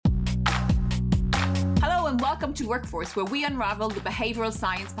and welcome to Workforce, where we unravel the behavioural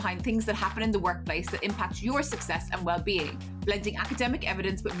science behind things that happen in the workplace that impact your success and well-being, blending academic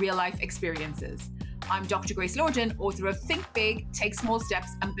evidence with real-life experiences. I'm Dr. Grace Lordan, author of Think Big, Take Small Steps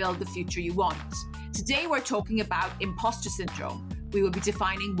and Build the Future You Want. Today we're talking about imposter syndrome. We will be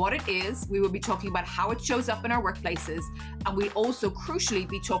defining what it is, we will be talking about how it shows up in our workplaces, and we'll also crucially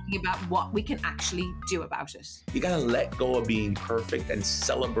be talking about what we can actually do about it. You gotta let go of being perfect and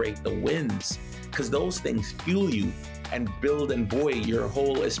celebrate the wins, because those things fuel you and build and buoy your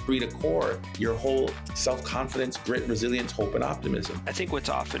whole esprit de corps, your whole self-confidence, grit, resilience, hope, and optimism. I think what's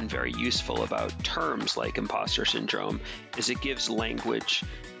often very useful about terms like imposter syndrome is it gives language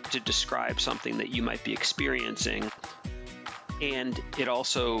to describe something that you might be experiencing. And it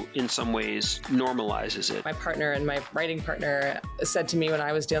also, in some ways, normalizes it. My partner and my writing partner said to me when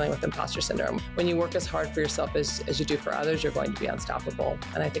I was dealing with imposter syndrome, when you work as hard for yourself as you do for others, you're going to be unstoppable.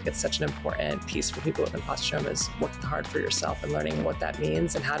 And I think it's such an important piece for people with imposter syndrome is working hard for yourself and learning what that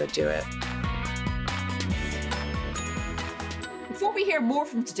means and how to do it. Before we hear more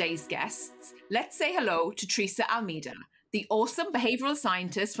from today's guests, let's say hello to Teresa Almeida, the awesome behavioural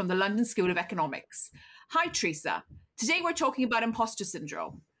scientist from the London School of Economics. Hi, Teresa. Today we're talking about imposter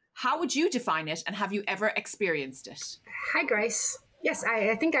syndrome. How would you define it, and have you ever experienced it? Hi, Grace. Yes,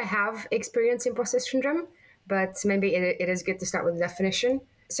 I think I have experienced imposter syndrome, but maybe it is good to start with the definition.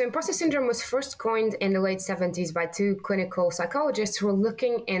 So imposter syndrome was first coined in the late 70s by two clinical psychologists who were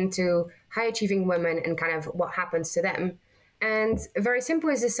looking into high-achieving women and kind of what happens to them. And very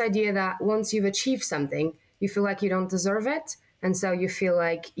simply is this idea that once you've achieved something, you feel like you don't deserve it, and so you feel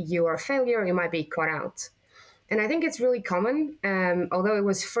like you are a failure, you might be caught out. And I think it's really common. Although it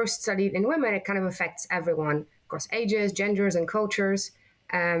was first studied in women, it kind of affects everyone across ages, genders, and cultures.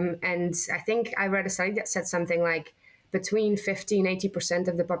 And I think I read a study that said something like between 50 and 80%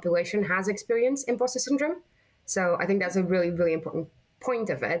 of the population has experienced imposter syndrome. So I think that's a really, really important point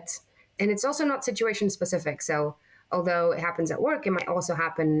of it. And it's also not situation specific. So although it happens at work, it might also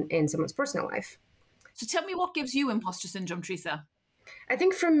happen in someone's personal life. So tell me, what gives you imposter syndrome, Teresa? I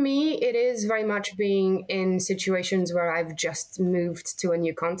think for me, it is very much being in situations where I've just moved to a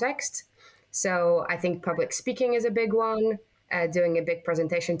new context. So I think public speaking is a big one. Doing a big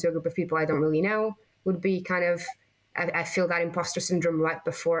presentation to a group of people I don't really know would be kind of, I feel that imposter syndrome right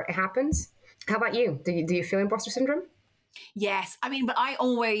before it happens. How about you? Do you feel imposter syndrome? Yes. But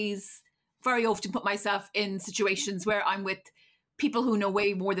I very often put myself in situations where I'm with people who know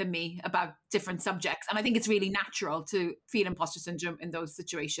way more than me about different subjects. And I think it's really natural to feel imposter syndrome in those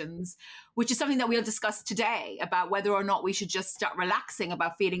situations, which is something that we'll discuss today about whether or not we should just start relaxing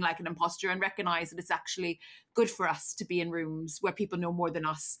about feeling like an imposter and recognize that it's actually good for us to be in rooms where people know more than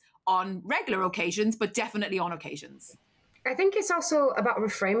us on regular occasions, but definitely on occasions. I think it's also about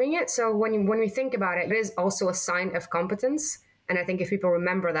reframing it. So when we think about it, it is also a sign of competence. And I think if people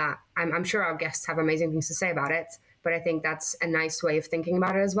remember that, I'm sure our guests have amazing things to say about it. But I think that's a nice way of thinking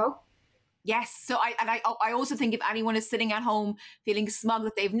about it as well. Yes. So I also think if anyone is sitting at home feeling smug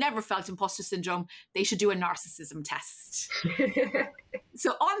that they've never felt imposter syndrome, they should do a narcissism test.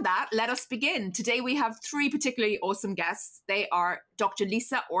 So on that, let us begin. Today we have three particularly awesome guests. They are Dr.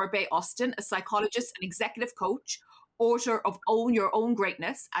 Lisa Orbe-Austin, a psychologist and executive coach, author of Own Your Own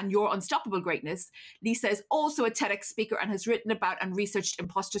Greatness and Your Unstoppable Greatness. Lisa is also a TEDx speaker and has written about and researched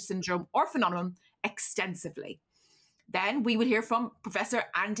imposter syndrome or phenomenon extensively. Then we will hear from Professor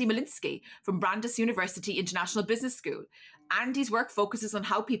Andy Malinsky from Brandeis University International Business School. Andy's work focuses on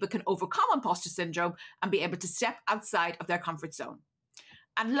how people can overcome imposter syndrome and be able to step outside of their comfort zone.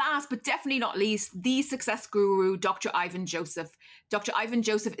 And last, but definitely not least, the success guru, Dr. Ivan Joseph. Dr. Ivan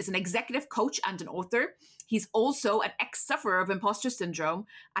Joseph is an executive coach and an author. He's also an ex-sufferer of imposter syndrome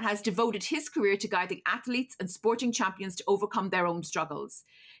and has devoted his career to guiding athletes and sporting champions to overcome their own struggles.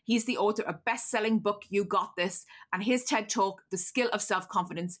 He's the author of best-selling book, You Got This, and his TED Talk, The Skill of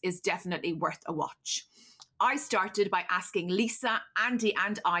Self-Confidence, is definitely worth a watch. I started by asking Lisa, Andy,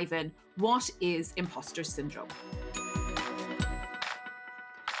 and Ivan, what is imposter syndrome?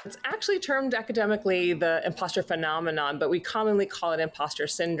 It's actually termed academically the imposter phenomenon, but we commonly call it imposter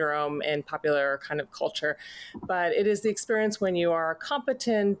syndrome in popular kind of culture. But it is the experience when you are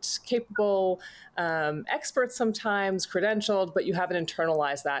competent, capable, expert sometimes, credentialed, but you haven't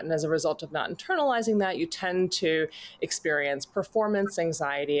internalized that. And as a result of not internalizing that, you tend to experience performance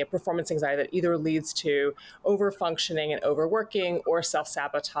anxiety, a performance anxiety that either leads to overfunctioning and overworking or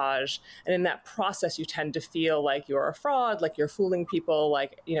self-sabotage. And in that process, you tend to feel like you're a fraud, like you're fooling people,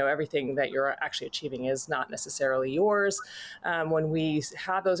 like everything that you're actually achieving is not necessarily yours. When we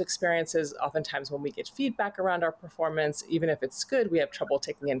have those experiences, oftentimes when we get feedback around our performance, even if it's good, we have trouble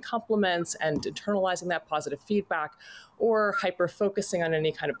taking in compliments and internalizing that positive feedback, or hyper-focusing on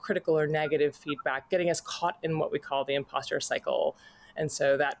any kind of critical or negative feedback, getting us caught in what we call the imposter cycle. And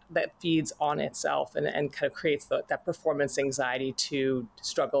so that feeds on itself and kind of creates that performance anxiety to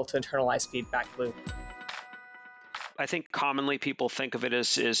struggle to internalize feedback loop. I think commonly people think of it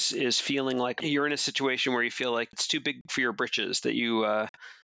as feeling like you're in a situation where you feel like it's too big for your britches, that you're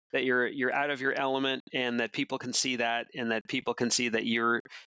out of your element, and that people can see that, and that people can see that you're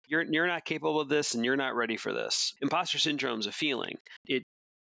not capable of this and you're not ready for this. Imposter syndrome is a feeling. It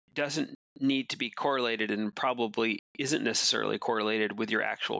doesn't need to be correlated, and probably isn't necessarily correlated with your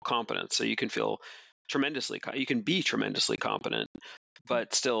actual competence. So you can you can be tremendously competent,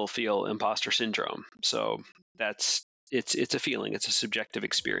 but still feel imposter syndrome. So it's a feeling. It's a subjective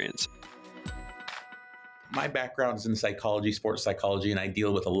experience. My background is in psychology, sports psychology, and I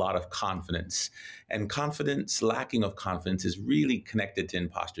deal with a lot of confidence. And lacking of confidence is really connected to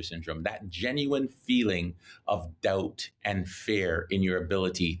imposter syndrome, that genuine feeling of doubt and fear in your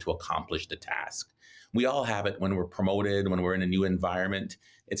ability to accomplish the task. We all have it when we're promoted, when we're in a new environment.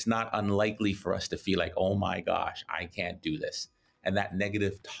 It's not unlikely for us to feel like, oh my gosh, I can't do this. And that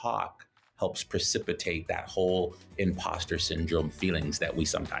negative talk helps precipitate that whole imposter syndrome feelings that we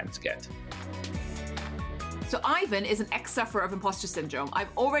sometimes get. So Ivan is an ex-sufferer of imposter syndrome. I've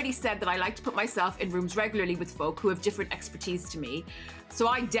already said that I like to put myself in rooms regularly with folk who have different expertise to me. So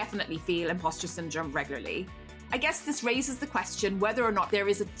I definitely feel imposter syndrome regularly. I guess this raises the question whether or not there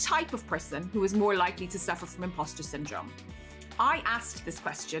is a type of person who is more likely to suffer from imposter syndrome. I asked this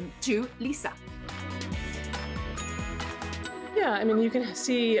question to Lisa. Yeah, I mean, you can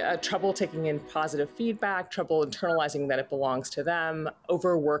see trouble taking in positive feedback, trouble internalizing that it belongs to them,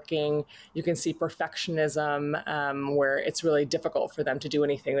 overworking. You can see perfectionism, where it's really difficult for them to do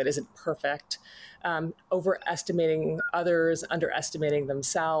anything that isn't perfect, overestimating others, underestimating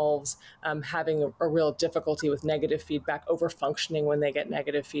themselves, having a real difficulty with negative feedback, overfunctioning when they get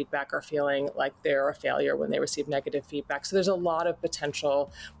negative feedback, or feeling like they're a failure when they receive negative feedback. So there's a lot of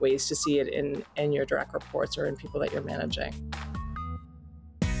potential ways to see it in your direct reports or in people that you're managing.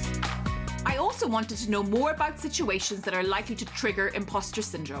 I also wanted to know more about situations that are likely to trigger imposter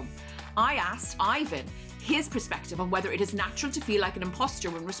syndrome. I asked Ivan his perspective on whether it is natural to feel like an imposter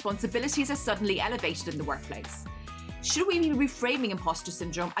when responsibilities are suddenly elevated in the workplace. Should we be reframing imposter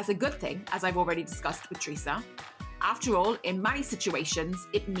syndrome as a good thing, as I've already discussed with Teresa? After all, in many situations,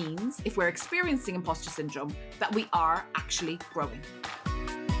 it means, if we're experiencing imposter syndrome, that we are actually growing.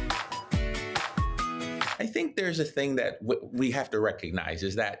 I think there's a thing that we have to recognize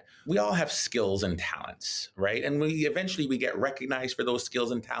is that we all have skills and talents, right? And we get recognized for those skills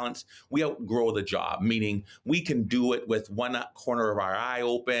and talents. We outgrow the job, meaning we can do it with one corner of our eye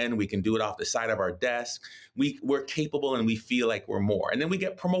open. We can do it off the side of our desk. We're capable and we feel like we're more. And then we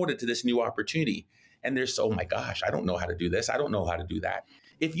get promoted to this new opportunity. And there's, oh my gosh, I don't know how to do this. I don't know how to do that.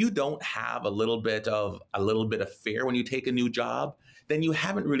 If you don't have a little bit of fear when you take a new job, then you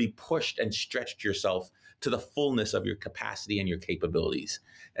haven't really pushed and stretched yourself to the fullness of your capacity and your capabilities.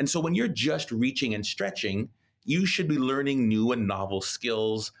 And so when you're just reaching and stretching, you should be learning new and novel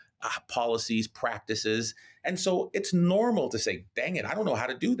skills, policies, practices. And so it's normal to say, dang it, I don't know how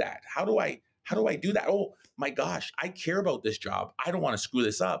to do that. How do I do that? Oh my gosh, I care about this job. I don't want to screw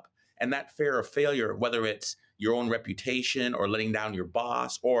this up. And that fear of failure, whether it's your own reputation or letting down your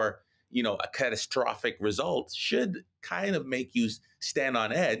boss or, a catastrophic result, should kind of make you stand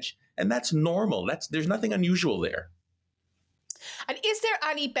on edge. And that's normal. There's nothing unusual there. And is there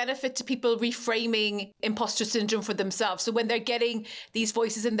any benefit to people reframing imposter syndrome for themselves? So when they're getting these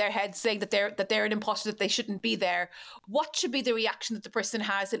voices in their head saying that they're an imposter, that they shouldn't be there, what should be the reaction that the person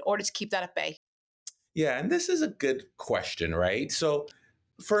has in order to keep that at bay? Yeah, and this is a good question, right? So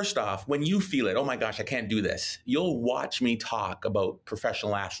first off, when you feel it, oh my gosh, I can't do this, you'll watch me talk about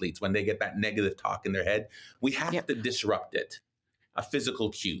professional athletes when they get that negative talk in their head. We have to disrupt it. A physical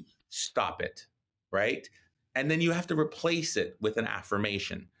cue, stop it, right? And then you have to replace it with an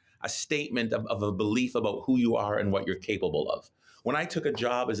affirmation, a statement of a belief about who you are and what you're capable of. When I took a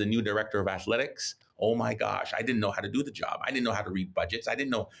job as a new director of athletics, oh my gosh, I didn't know how to do the job. I didn't know how to read budgets. I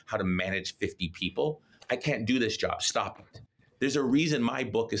didn't know how to manage 50 people. I can't do this job. Stop it. There's a reason my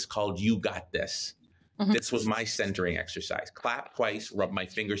book is called You Got This. Mm-hmm. This was my centering exercise. Clap twice, rub my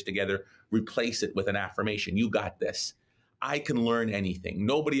fingers together, replace it with an affirmation. You got this. I can learn anything.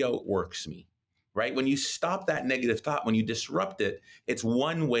 Nobody outworks me. right? When you stop that negative thought, when you disrupt it, it's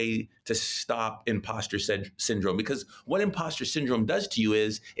one way to stop imposter syndrome. Because what imposter syndrome does to you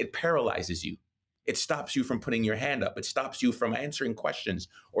is it paralyzes you. It stops you from putting your hand up. It stops you from answering questions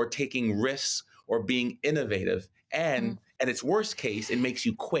or taking risks or being innovative. And at its worst case, it makes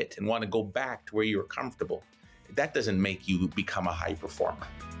you quit and want to go back to where you were comfortable. That doesn't make you become a high performer.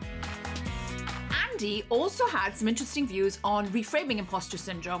 Andy also had some interesting views on reframing imposter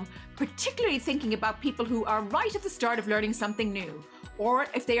syndrome, particularly thinking about people who are right at the start of learning something new, or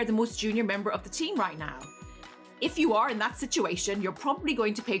if they are the most junior member of the team right now. If you are in that situation, you're probably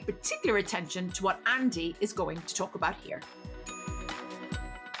going to pay particular attention to what Andy is going to talk about here.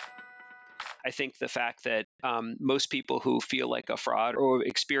 I think the fact that most people who feel like a fraud or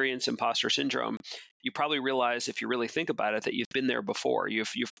experience imposter syndrome, you probably realize, if you really think about it, that you've been there before.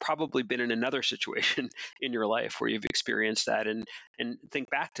 You've probably been in another situation in your life where you've experienced that, and think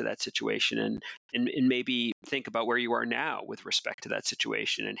back to that situation and maybe think about where you are now with respect to that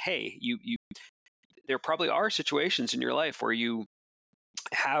situation. And hey, you there probably are situations in your life where you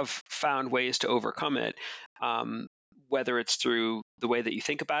have found ways to overcome it. Whether it's through the way that you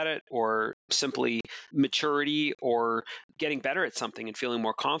think about it, or simply maturity, or getting better at something and feeling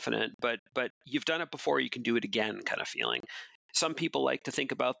more confident, but you've done it before, you can do it again kind of feeling. Some people like to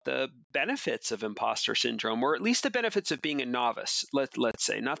think about the benefits of imposter syndrome, or at least the benefits of being a novice. Let's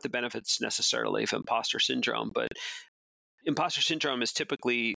say, not the benefits necessarily of imposter syndrome, but imposter syndrome is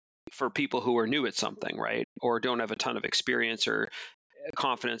typically for people who are new at something, right? Or don't have a ton of experience or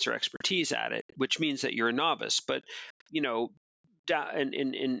confidence or expertise at it, which means that you're a novice. But and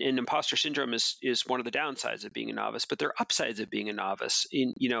imposter syndrome is one of the downsides of being a novice, but there are upsides of being a novice.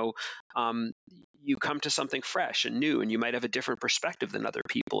 You come to something fresh and new, and you might have a different perspective than other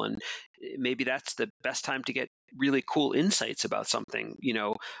people, and maybe that's the best time to get really cool insights about something.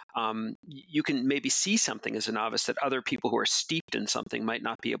 You can maybe see something as a novice that other people who are steeped in something might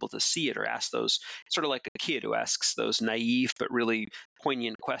not be able to see it, or ask those, sort of like a kid who asks those naive but really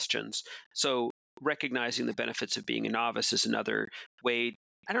poignant questions. So recognizing the benefits of being a novice is another way.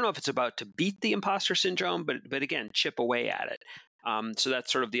 I don't know if it's about to beat the imposter syndrome, but again, chip away at it. So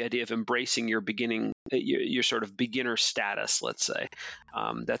that's sort of the idea of embracing your beginning, your sort of beginner status, let's say.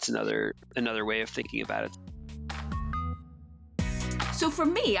 That's another way of thinking about it. So for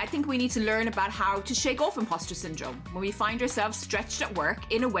me, I think we need to learn about how to shake off imposter syndrome when we find ourselves stretched at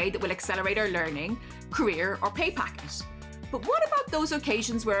work in a way that will accelerate our learning, career, or pay packet. But what about those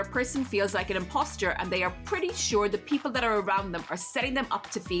occasions where a person feels like an imposter and they are pretty sure the people that are around them are setting them up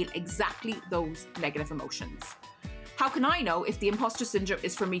to feel exactly those negative emotions? How can I know if the imposter syndrome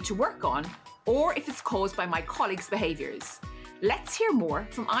is for me to work on, or if it's caused by my colleagues' behaviours? Let's hear more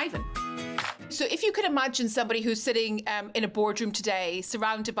from Ivan. So if you can imagine somebody who's sitting in a boardroom today,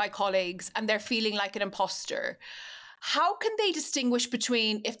 surrounded by colleagues, and they're feeling like an imposter, how can they distinguish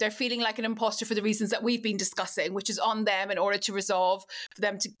between if they're feeling like an imposter for the reasons that we've been discussing, which is on them in order to resolve, for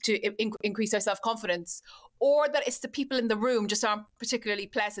them to increase their self-confidence, or that it's the people in the room just aren't particularly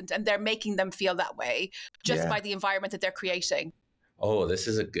pleasant and they're making them feel that way just by the environment that they're creating? Oh, this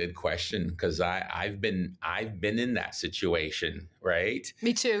is a good question, because I've been in that situation, right?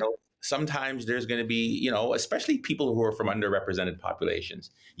 Me too. So sometimes there's going to be, especially people who are from underrepresented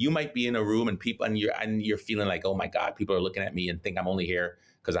populations. You might be in a room and you're feeling like, oh my God, people are looking at me and think I'm only here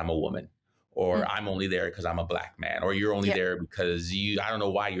because I'm a woman, or I'm only there because I'm a Black man, or you're only there because I don't know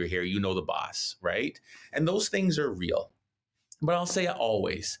why you're here. You know the boss, right? And those things are real. But I'll say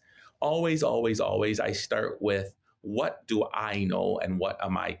always, I start with, what do I know and what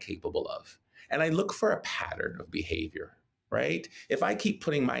am I capable of? And I look for a pattern of behavior, right? If I keep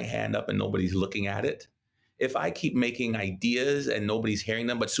putting my hand up and nobody's looking at it, if I keep making ideas and nobody's hearing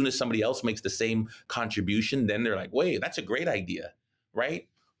them, but as soon as somebody else makes the same contribution, then they're like, wait, that's a great idea, right?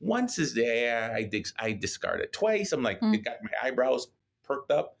 Once is there, I discard it. Twice, I'm like, it got my eyebrows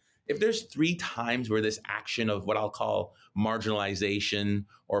perked up. If there's 3 times where this action of what I'll call marginalization,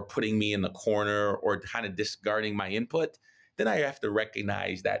 or putting me in the corner, or kind of discarding my input, then I have to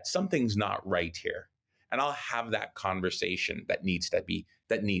recognize that something's not right here. And I'll have that conversation that needs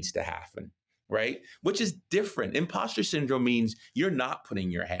to happen, right? Which is different. Imposter syndrome means you're not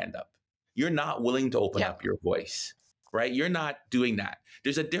putting your hand up. You're not willing to open up your voice, right? You're not doing that.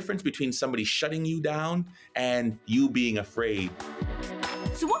 There's a difference between somebody shutting you down and you being afraid.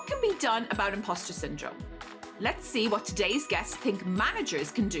 So what can be done about imposter syndrome? Let's see what today's guests think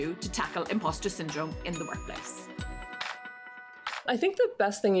managers can do to tackle imposter syndrome in the workplace. I think the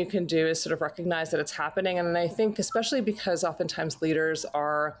best thing you can do is sort of recognize that it's happening. And I think especially because oftentimes leaders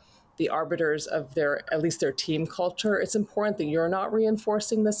are the arbiters of at least their team culture, it's important that you're not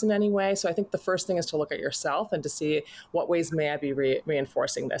reinforcing this in any way. So I think the first thing is to look at yourself and to see what ways may I be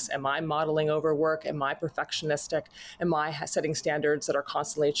reinforcing this. Am I modeling overwork? Am I perfectionistic? Am I setting standards that are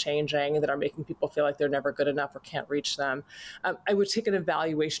constantly changing, that are making people feel like they're never good enough or can't reach them? I would take an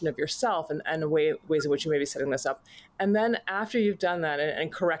evaluation of yourself and ways in which you may be setting this up. And then after you've done that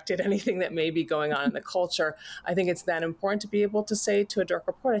and corrected anything that may be going on in the culture, I think it's then important to be able to say to a direct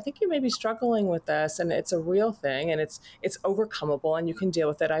report, I think you may be struggling with this, and it's a real thing, and it's overcomable, and you can deal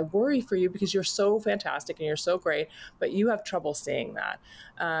with it. I worry for you because you're so fantastic and you're so great, but you have trouble seeing that.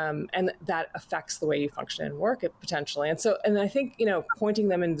 And that affects the way you function and work potentially. And I think, pointing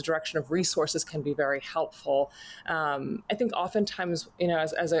them in the direction of resources can be very helpful. I think oftentimes,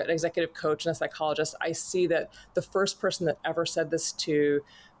 as an executive coach and a psychologist, I see that the first person that ever said this to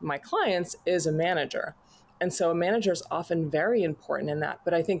my clients is a manager. And so a manager is often very important in that.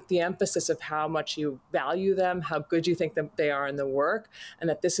 But I think the emphasis of how much you value them, how good you think that they are in the work, and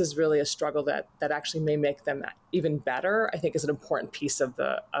that this is really a struggle that actually may make them even better, I think is an important piece of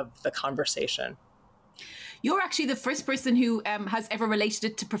the conversation. You're actually the first person who has ever related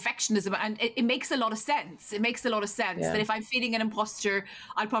it to perfectionism. And it makes a lot of sense. It makes a lot of sense that if I'm feeling an imposter,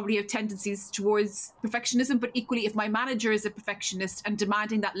 I'll probably have tendencies towards perfectionism. But equally, if my manager is a perfectionist and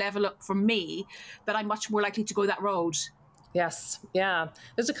demanding that level up from me, that I'm much more likely to go that road. Yes. Yeah.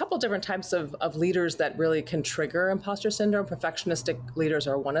 There's a couple different types of leaders that really can trigger imposter syndrome. Perfectionistic leaders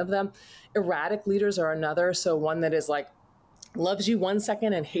are one of them. Erratic leaders are another. So one that is like, loves you one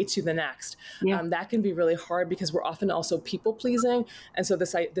second and hates you the next. Yeah. That can be really hard because we're often also people pleasing. And so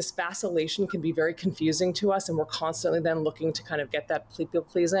this vacillation can be very confusing to us. And we're constantly then looking to kind of get that people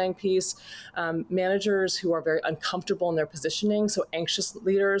pleasing piece. Managers who are very uncomfortable in their positioning. So anxious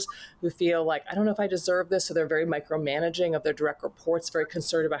leaders who feel like, I don't know if I deserve this. So they're very micromanaging of their direct reports, very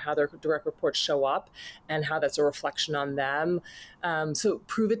concerned about how their direct reports show up and how that's a reflection on them. So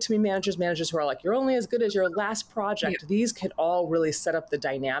prove it to me managers who are like, you're only as good as your last project. Yeah. These could all really set up the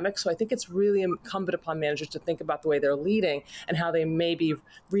dynamic. So I think it's really incumbent upon managers to think about the way they're leading and how they may be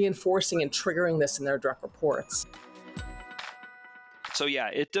reinforcing and triggering this in their direct reports. So yeah,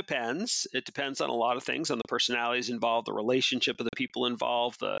 it depends. It depends on a lot of things, on the personalities involved, the relationship of the people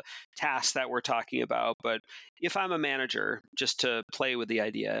involved, the tasks that we're talking about. But if I'm a manager, just to play with the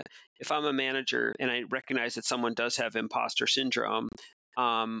idea, if I'm a manager and I recognize that someone does have imposter syndrome,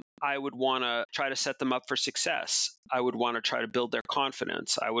 I would want to try to set them up for success. I would want to try to build their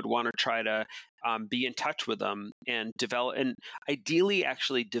confidence. I would want to try to be in touch with them and ideally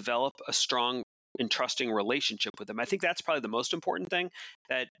actually develop a strong and trusting relationship with them. I think that's probably the most important thing,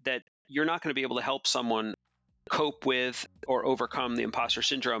 that you're not going to be able to help someone cope with or overcome the imposter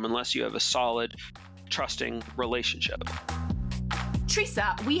syndrome unless you have a solid, trusting relationship.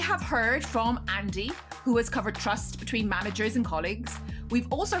 Teresa, we have heard from Andy, who has covered trust between managers and colleagues. We've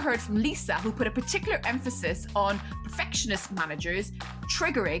also heard from Lisa, who put a particular emphasis on perfectionist managers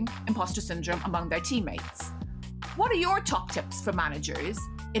triggering imposter syndrome among their teammates. What are your top tips for managers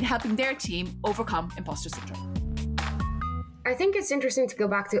in helping their team overcome imposter syndrome? I think it's interesting to go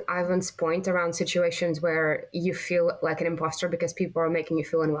back to Ivan's point around situations where you feel like an imposter because people are making you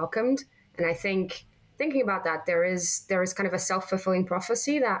feel unwelcomed. And I think thinking about that, there is kind of a self-fulfilling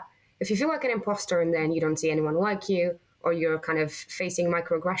prophecy that if you feel like an imposter and then you don't see anyone like you, or you're kind of facing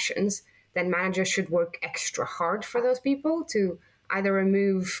microaggressions, then managers should work extra hard for those people to either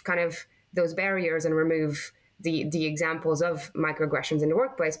remove kind of those barriers and remove the examples of microaggressions in the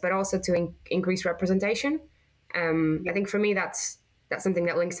workplace, but also to increase representation. I think for me, that's something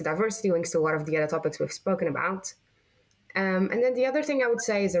that links to diversity, links to a lot of the other topics we've spoken about. And then the other thing I would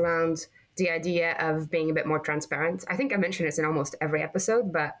say is around the idea of being a bit more transparent. I think I mentioned this in almost every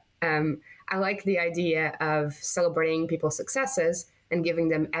episode, but I like the idea of celebrating people's successes and giving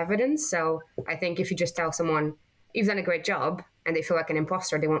them evidence. So I think if you just tell someone you've done a great job and they feel like an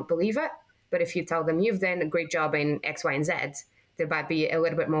imposter, they won't believe it. But if you tell them you've done a great job in X, Y, and Z, they might be a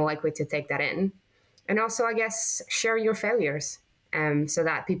little bit more likely to take that in. And also, I guess, share your failures so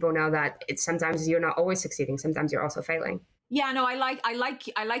that people know that sometimes you're not always succeeding. Sometimes you're also failing. Yeah, no, I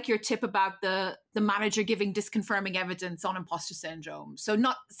like your tip about the manager giving disconfirming evidence on imposter syndrome. So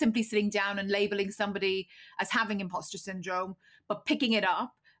not simply sitting down and labeling somebody as having imposter syndrome, but picking it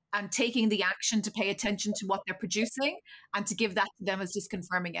up and taking the action to pay attention to what they're producing and to give that to them as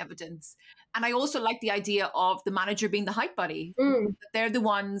disconfirming evidence. And I also like the idea of the manager being the hype buddy. They're the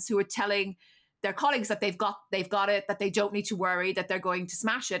ones who are telling their colleagues that they've got it, that they don't need to worry, that they're going to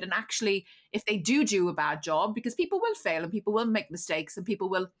smash it. And actually, if they do a bad job, because people will fail and people will make mistakes and people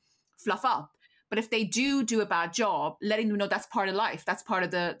will fluff up, But if they do a bad job, letting them know that's part of life, that's part of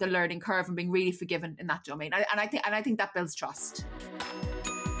the learning curve, and being really forgiven in that domain. And I think that builds trust.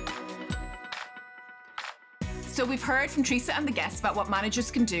 So we've heard from Teresa and the guests about what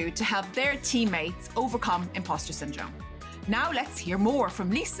managers can do to help their teammates overcome imposter syndrome. Now let's hear more from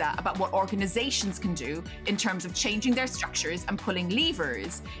Lisa about what organizations can do in terms of changing their structures and pulling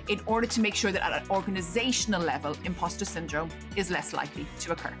levers in order to make sure that at an organizational level, imposter syndrome is less likely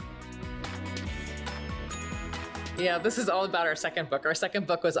to occur. Yeah, this is all about our second book. Our second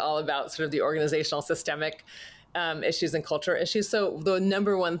book was all about sort of the organizational systemic issues and culture issues. So the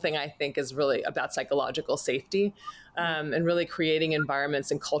number one thing I think is really about psychological safety, and really creating environments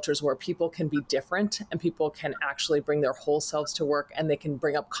and cultures where people can be different and people can actually bring their whole selves to work, and they can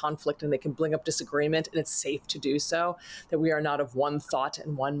bring up conflict and they can bring up disagreement, and it's safe to do so, that we are not of one thought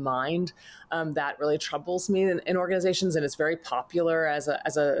and one mind. That really troubles me in organizations, and it's very popular as a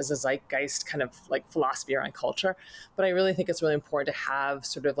zeitgeist kind of like philosophy around culture. But I really think it's really important to have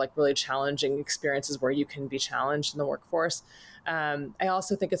sort of like really challenging experiences where you can be challenged in the workforce. I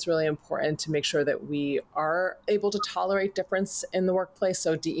also think it's really important to make sure that we are able to tolerate difference in the workplace.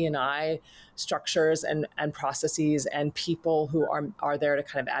 So DE&I structures and processes and people who are there to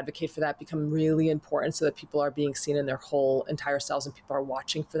kind of advocate for that become really important, so that people are being seen in their whole entire selves and people are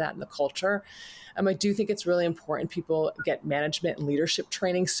watching for that in the culture. I do think it's really important people get management and leadership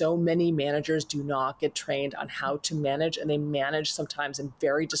training. So many managers do not get trained on how to manage, and they manage sometimes in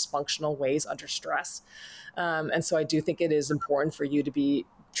very dysfunctional ways under stress. And so I do think it is important for you to be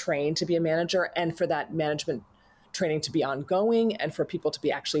trained to be a manager, and for that management training to be ongoing, and for people to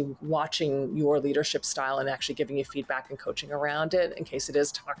be actually watching your leadership style and actually giving you feedback and coaching around it in case it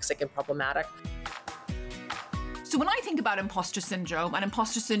is toxic and problematic. So when I think about imposter syndrome and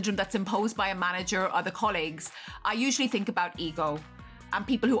imposter syndrome that's imposed by a manager or other colleagues, I usually think about ego and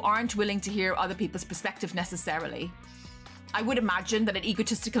people who aren't willing to hear other people's perspective necessarily. I would imagine that an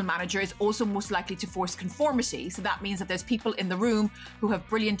egotistical manager is also most likely to force conformity. So that means that there's people in the room who have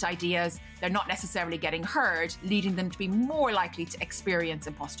brilliant ideas, they're not necessarily getting heard, leading them to be more likely to experience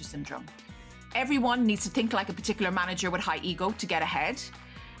imposter syndrome. Everyone needs to think like a particular manager with high ego to get ahead.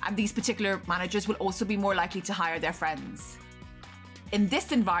 And these particular managers will also be more likely to hire their friends. In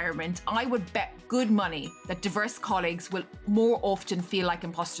this environment, I would bet good money that diverse colleagues will more often feel like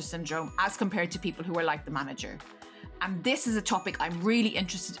imposter syndrome as compared to people who are like the manager. And this is a topic I'm really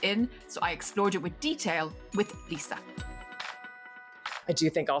interested in, so I explored it with detail with Lisa. I do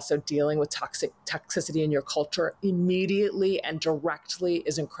think also dealing with toxicity in your culture immediately and directly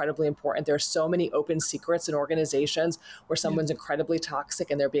is incredibly important. There are so many open secrets in organizations where someone's incredibly toxic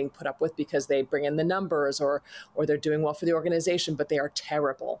and they're being put up with because they bring in the numbers or they're doing well for the organization, but they are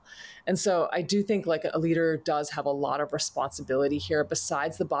terrible. And so I do think like a leader does have a lot of responsibility here,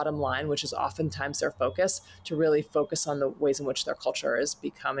 besides the bottom line, which is oftentimes their focus, to really focus on the ways in which their culture is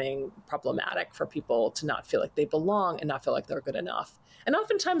becoming problematic for people to not feel like they belong and not feel like they're good enough. And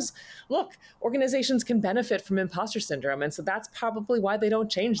oftentimes, look, organizations can benefit from imposter syndrome. And so that's probably why they don't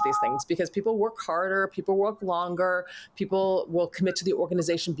change these things, because people work harder, people work longer, people will commit to the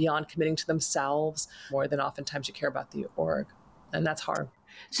organization beyond committing to themselves more than oftentimes you care about the org. And that's hard.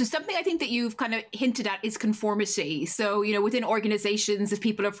 So something I think that you've kind of hinted at is conformity. So, within organizations, if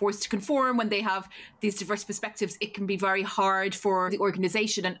people are forced to conform when they have these diverse perspectives, it can be very hard for the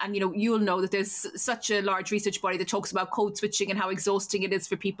organization. And you'll know that there's such a large research body that talks about code switching and how exhausting it is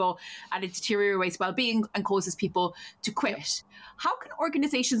for people, and it deteriorates well-being and causes people to quit. Yep. How can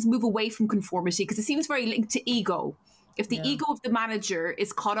organizations move away from conformity? Because it seems very linked to ego. If the ego of the manager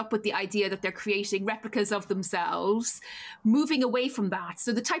is caught up with the idea that they're creating replicas of themselves, moving away from that.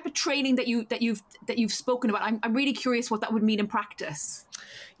 So the type of training that you've spoken about, I'm really curious what that would mean in practice.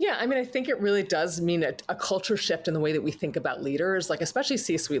 Yeah, I think it really does mean a culture shift in the way that we think about leaders, like especially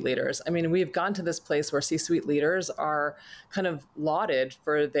C-suite leaders. We've gone to this place where C-suite leaders are kind of lauded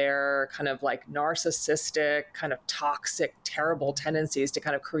for their kind of like narcissistic, kind of toxic, terrible tendencies to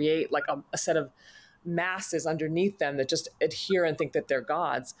kind of create like a set of masses underneath them that just adhere and think that they're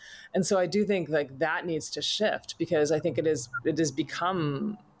gods. And so I do think like that needs to shift, because I think it has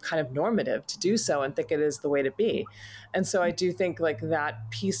become kind of normative to do so and think it is the way to be. And so I do think like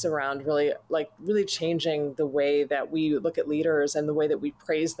that piece around really changing the way that we look at leaders and the way that we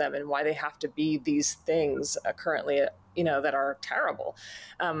praise them and why they have to be these things currently, that are terrible,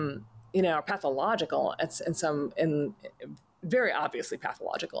 are pathological in very obviously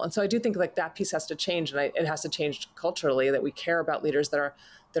pathological. And so I do think like that piece has to change, and it has to change culturally, that we care about leaders that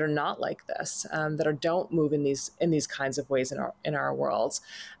are not like this, that don't move in these kinds of ways in our worlds.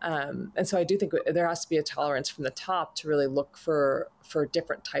 And so I do think there has to be a tolerance from the top to really look for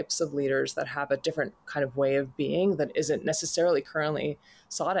different types of leaders that have a different kind of way of being that isn't necessarily currently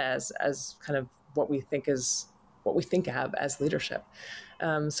sought as kind of what we think of as leadership.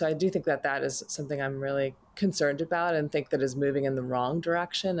 So I do think that is something I'm really concerned about and think that is moving in the wrong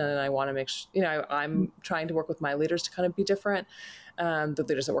direction. And I want to make sure, I'm trying to work with my leaders to kind of be different, the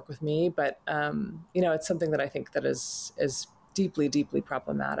leaders that work with me. But, it's something that I think that is deeply, deeply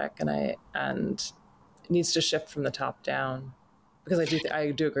problematic, and it needs to shift from the top down, because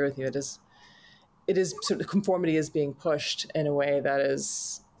I do agree with you. It is sort of, conformity is being pushed in a way that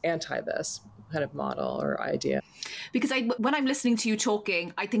is anti this kind of model or idea. Because when I'm listening to you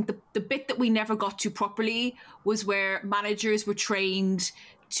talking, I think the bit that we never got to properly was where managers were trained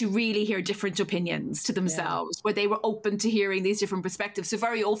to really hear different opinions to themselves, where they were open to hearing these different perspectives. So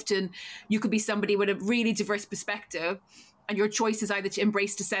very often you could be somebody with a really diverse perspective, and your choice is either to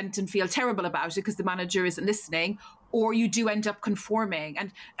embrace dissent and feel terrible about it because the manager isn't listening, or you do end up conforming.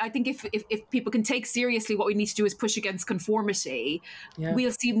 And I think if people can take seriously what we need to do is push against conformity,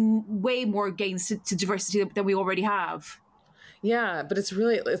 we'll see way more gains to diversity than we already have. Yeah, but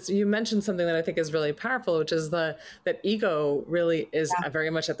you mentioned something that I think is really powerful, which is that ego really is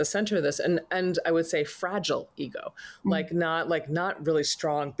very much at the center of this, and I would say fragile ego, not really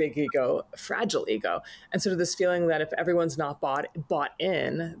strong, big ego, fragile ego, and sort of this feeling that if everyone's not bought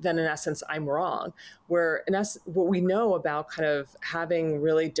in, then in essence I'm wrong. Where in essence, what we know about kind of having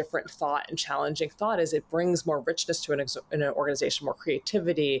really different thought and challenging thought is it brings more richness to an organization, more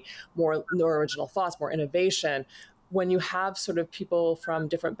creativity, more original thoughts, more innovation. When you have sort of people from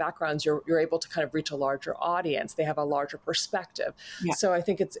different backgrounds, you're able to kind of reach a larger audience. They have a larger perspective. Yeah. So I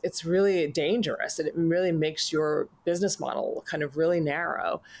think it's really dangerous, and it really makes your business model kind of really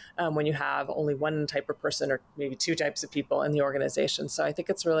narrow when you have only one type of person or maybe two types of people in the organization. So I think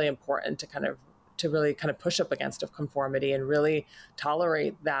it's really important to really kind of push up against conformity and really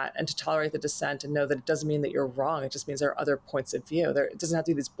tolerate that, and to tolerate the dissent, and know that it doesn't mean that you're wrong. It just means there are other points of view. It doesn't have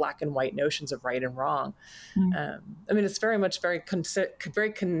to be these black and white notions of right and wrong. It's very much very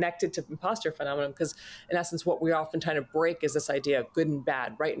connected to imposter phenomenon, because in essence, what we often try to break is this idea of good and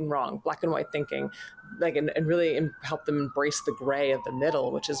bad, right and wrong, black and white thinking, and really help them embrace the gray of the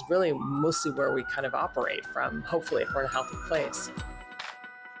middle, which is really mostly where we kind of operate from, hopefully, if we're in a healthy place.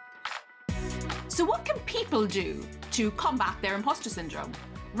 So what can people do to combat their imposter syndrome?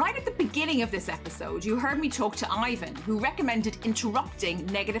 Right at the beginning of this episode, you heard me talk to Ivan, who recommended interrupting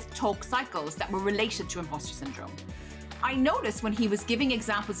negative talk cycles that were related to imposter syndrome. I noticed when he was giving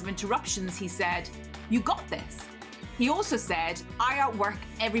examples of interruptions, he said, "You got this." He also said, "I outwork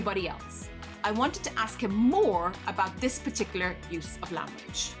everybody else." I wanted to ask him more about this particular use of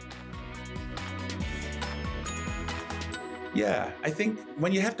language. Yeah, I think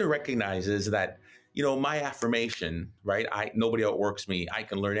when you have to recognize is that, my affirmation, right? Nobody outworks me. I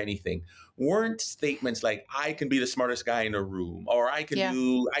can learn anything. Weren't statements like, I can be the smartest guy in a room, or I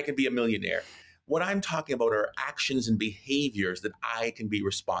can be a millionaire. What I'm talking about are actions and behaviors that I can be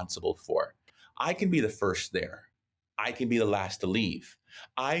responsible for. I can be the first there. I can be the last to leave.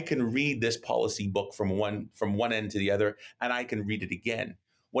 I can read this policy book from one end to the other, and I can read it again.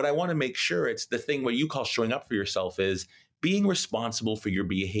 What I want to make sure, it's the thing what you call showing up for yourself, is being responsible for your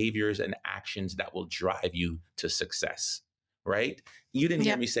behaviors and actions that will drive you to success, right? You didn't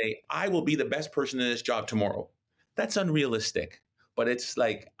hear me say, I will be the best person in this job tomorrow. That's unrealistic, but it's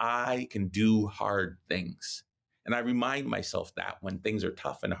like, I can do hard things. And I remind myself that when things are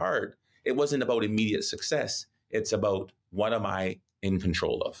tough and hard, it wasn't about immediate success. It's about, what am I in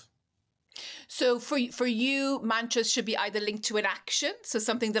control of? So for you, mantras should be either linked to an action, so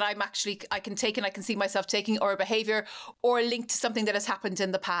something that I can take and I can see myself taking, or a behavior, or linked to something that has happened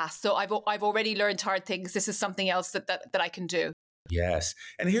in the past. So I've already learned hard things. This is something else that I can do. Yes.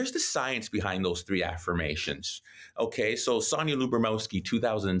 And here's the science behind those three affirmations. Okay. So Sonia Lubomowski,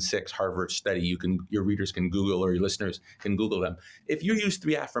 2006 Harvard study, your readers can Google, or your listeners can Google them. If you use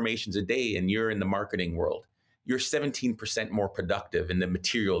 3 affirmations a day and you're in the marketing world, you're 17% more productive in the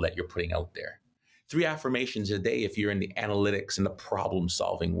material that you're putting out there. 3 affirmations a day if you're in the analytics and the problem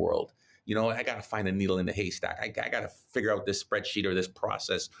solving world. I got to find a needle in the haystack. I got to figure out this spreadsheet or this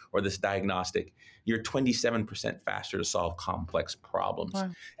process or this diagnostic. You're 27% faster to solve complex problems. Wow.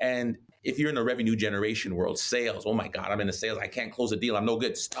 And if you're in the revenue generation world, sales, oh my God, I'm in the sales. I can't close a deal. I'm no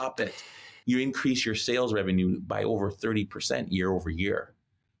good. Stop it. You increase your sales revenue by over 30% year over year,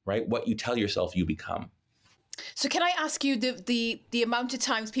 right? What you tell yourself, you become. So can I ask you the amount of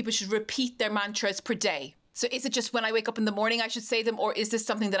times people should repeat their mantras per day? So is it just when I wake up in the morning I should say them, or is this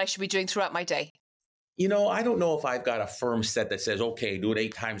something that I should be doing throughout my day? I don't know if I've got a firm set that says, okay, do it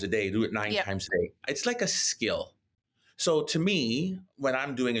 8 times a day, do it nine Yeah. times a day. It's like a skill. So to me, when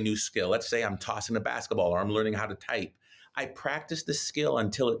I'm doing a new skill, let's say I'm tossing a basketball or I'm learning how to type, I practice the skill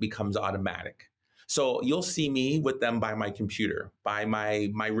until it becomes automatic. So you'll see me with them by my computer, by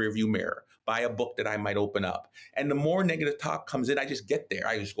my rearview mirror, by a book that I might open up. And the more negative talk comes in, I just get there.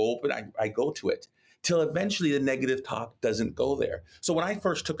 I just go open, I go to it till eventually the negative talk doesn't go there. So when I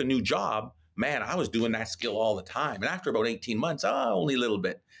first took a new job, man, I was doing that skill all the time. And after about 18 months, only a little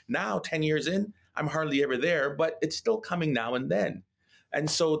bit. Now, 10 years in, I'm hardly ever there, but it's still coming now and then. And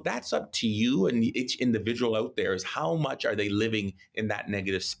so that's up to you and each individual out there is how much are they living in that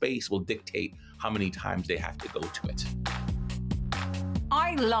negative space will dictate how many times they have to go to it.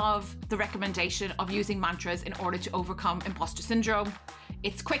 I love the recommendation of using mantras in order to overcome imposter syndrome.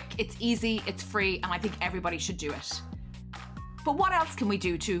 It's quick, it's easy, it's free, and I think everybody should do it. But what else can we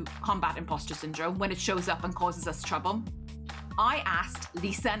do to combat imposter syndrome when it shows up and causes us trouble? I asked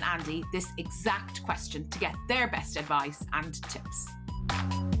Lisa and Andy this exact question to get their best advice and tips.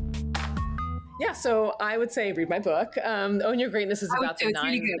 Yeah, so I would say read my book. Own Your Greatness is about the 9.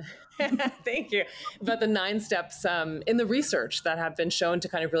 Really Thank you. About the 9 steps in the research that have been shown to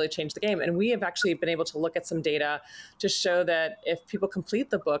kind of really change the game. And we have actually been able to look at some data to show that if people complete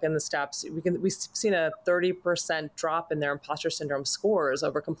the book and the steps, we've seen a 30% drop in their imposter syndrome scores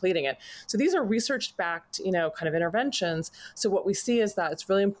over completing it. So these are research-backed, kind of interventions. So what we see is that it's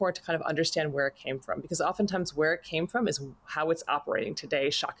really important to kind of understand where it came from, because oftentimes where it came from is how it's operating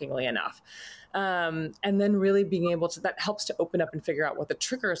today, shockingly enough. And then really being able to, that helps to open up and figure out what the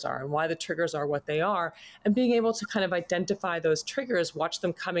triggers are and why the triggers are what they are, and being able to kind of identify those triggers, watch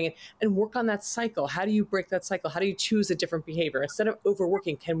them coming in, and work on that cycle. How do you break that cycle? How do you choose a different behavior? Instead of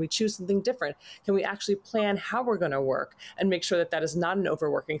overworking, can we choose something different? Can we actually plan how we're going to work and make sure that that is not an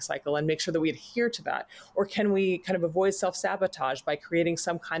overworking cycle and make sure that we adhere to that? Or can we kind of avoid self-sabotage by creating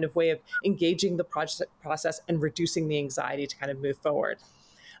some kind of way of engaging the process and reducing the anxiety to kind of move forward?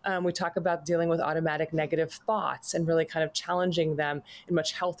 We talk about dealing with automatic negative thoughts and really kind of challenging them in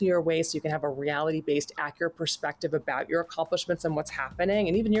much healthier ways so you can have a reality-based, accurate perspective about your accomplishments and what's happening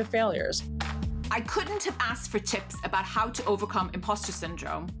and even your failures. I couldn't have asked for tips about how to overcome imposter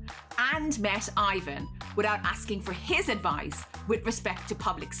syndrome and met Ivan without asking for his advice with respect to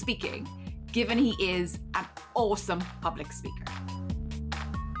public speaking, given he is an awesome public speaker.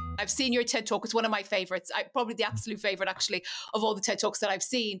 I've seen your TED Talk. It's one of my favorites. Probably the absolute favorite, actually, of all the TED Talks that I've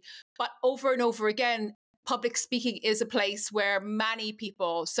seen. But over and over again, public speaking is a place where many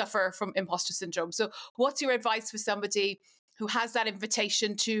people suffer from imposter syndrome. So what's your advice for somebody who has that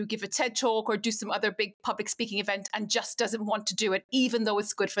invitation to give a TED Talk or do some other big public speaking event and just doesn't want to do it, even though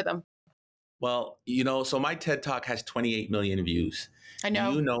it's good for them? Well, so my TED Talk has 28 million views. I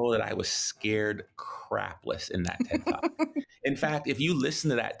know. You know that I was scared crapless in that TED Talk. In fact, if you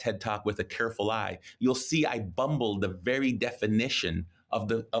listen to that TED Talk with a careful eye, you'll see I bumbled the very definition of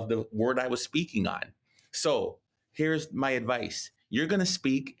the word I was speaking on. So here's my advice. You're going to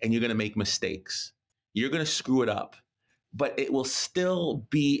speak and you're going to make mistakes. You're going to screw it up, but it will still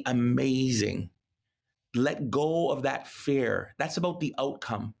be amazing. Let go of that fear. That's about the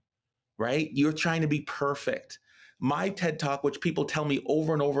outcome, right? You're trying to be perfect. My TED Talk, which people tell me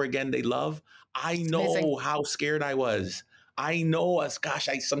over and over again they love, I know how scared I was. I know I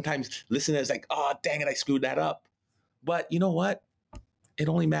sometimes listen as like, oh, dang it, I screwed that up. But you know what? It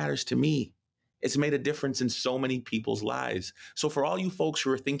only matters to me. It's made a difference in so many people's lives. So for all you folks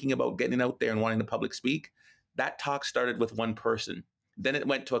who are thinking about getting out there and wanting to public speak, that talk started with one person. Then it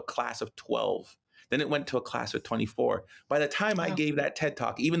went to a class of 12. Then it went to a class of 24. By the time I gave that TED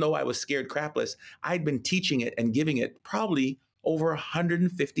Talk, even though I was scared crapless, I'd been teaching it and giving it probably over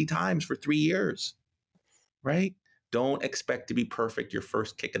 150 times for 3 years, right? Don't expect to be perfect your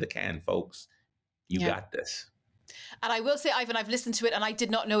first kick of the can, folks. You got this. And I will say, Ivan, I've listened to it and I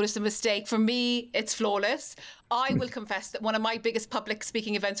did not notice a mistake. For me, it's flawless. I will confess that one of my biggest public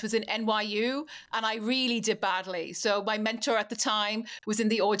speaking events was in NYU and I really did badly. So my mentor at the time was in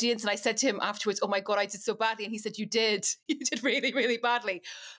the audience and I said to him afterwards, oh my God, I did so badly. And he said, you did really, really badly.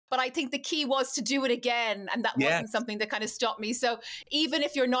 But I think the key was to do it again. And that wasn't something that kind of stopped me. So even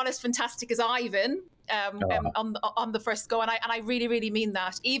if you're not as fantastic as Ivan, on the first go, and I really, really mean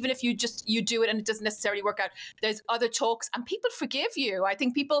that. Even if you do it and it doesn't necessarily work out, there's other talks and people forgive you. I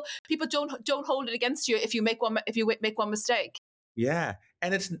think people don't hold it against you if you make one mistake. Yeah.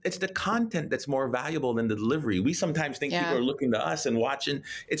 And it's the content that's more valuable than the delivery. We sometimes think people are looking to us and watching.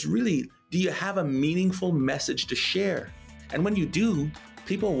 It's really, do you have a meaningful message to share? And when you do,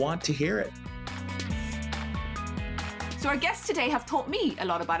 people want to hear it. So our guests today have taught me a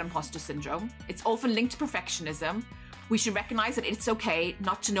lot about imposter syndrome. It's often linked to perfectionism. We should recognize that it's okay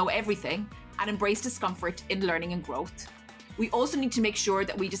not to know everything and embrace discomfort in learning and growth. We also need to make sure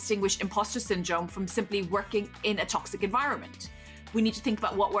that we distinguish imposter syndrome from simply working in a toxic environment. We need to think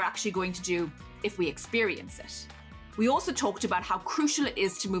about what we're actually going to do if we experience it. We also talked about how crucial it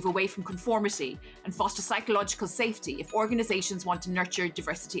is to move away from conformity and foster psychological safety if organizations want to nurture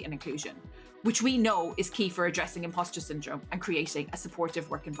diversity and inclusion, which we know is key for addressing imposter syndrome and creating a supportive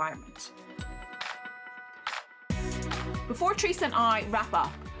work environment. Before Teresa and I wrap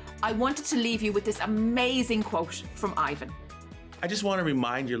up, I wanted to leave you with this amazing quote from Ivan. I just want to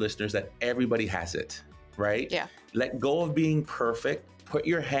remind your listeners that everybody has it, right? Yeah. Let go of being perfect, put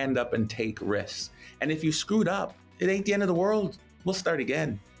your hand up and take risks. And if you screwed up, it ain't the end of the world. We'll start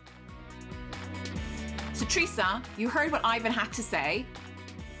again. So Teresa, you heard what Ivan had to say.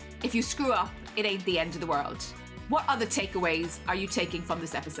 If you screw up, it ain't the end of the world. What other takeaways are you taking from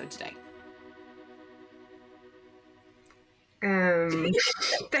this episode today?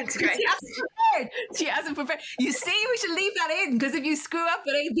 Thanks, Grace. She hasn't prepared. You see, we should leave that in, because if you screw up,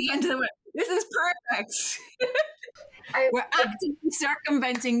 it ain't the end of the world. This is perfect. We're actively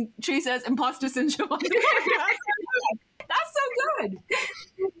circumventing Teresa's imposter syndrome. That's so good.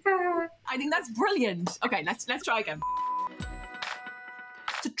 I think that's brilliant. Okay, let's try again.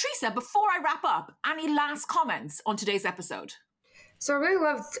 So Teresa, before I wrap up, any last comments on today's episode? So I really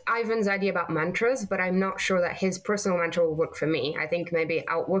loved Ivan's idea about mantras, but I'm not sure that his personal mantra will work for me. I think maybe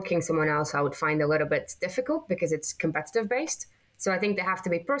outworking someone else I would find a little bit difficult because it's competitive based. So I think they have to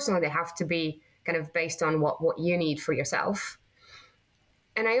be personal. They have to be kind of based on what you need for yourself.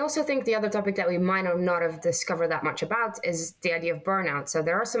 And I also think the other topic that we might not have discovered that much about is the idea of burnout. So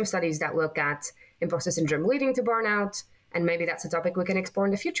there are some studies that look at imposter syndrome leading to burnout, and maybe that's a topic we can explore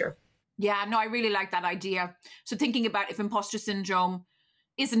in the future. Yeah, no, I really like that idea. So thinking about if imposter syndrome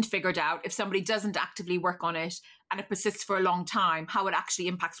isn't figured out, if somebody doesn't actively work on it and it persists for a long time, how it actually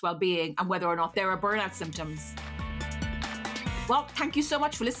impacts well-being and whether or not there are burnout symptoms. Well, thank you so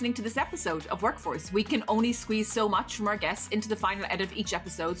much for listening to this episode of Workforce. We can only squeeze so much from our guests into the final edit of each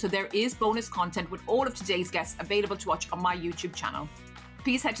episode, so there is bonus content with all of today's guests available to watch on my YouTube channel.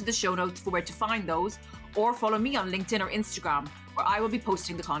 Please head to the show notes for where to find those, or follow me on LinkedIn or Instagram, where I will be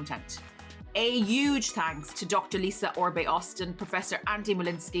posting the content. A huge thanks to Dr. Lisa Orbe-Austin, Professor Andy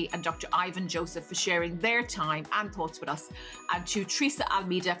Molinsky, and Dr. Ivan Joseph for sharing their time and thoughts with us, and to Teresa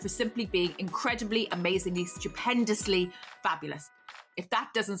Almeida for simply being incredibly, amazingly, stupendously fabulous. If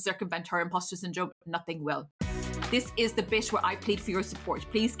that doesn't circumvent her imposter syndrome, nothing will. This is the bit where I plead for your support.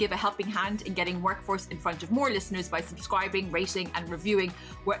 Please give a helping hand in getting Workforce in front of more listeners by subscribing, rating, and reviewing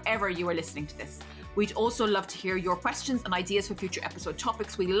wherever you are listening to this. We'd also love to hear your questions and ideas for future episode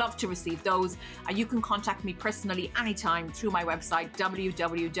topics. We love to receive those. And you can contact me personally anytime through my website,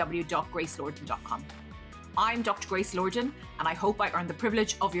 www.gracelorden.com. I'm Dr. Grace Lorden, and I hope I earned the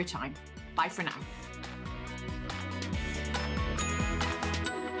privilege of your time. Bye for now.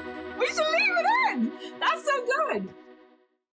 We should leave it in! That's so good!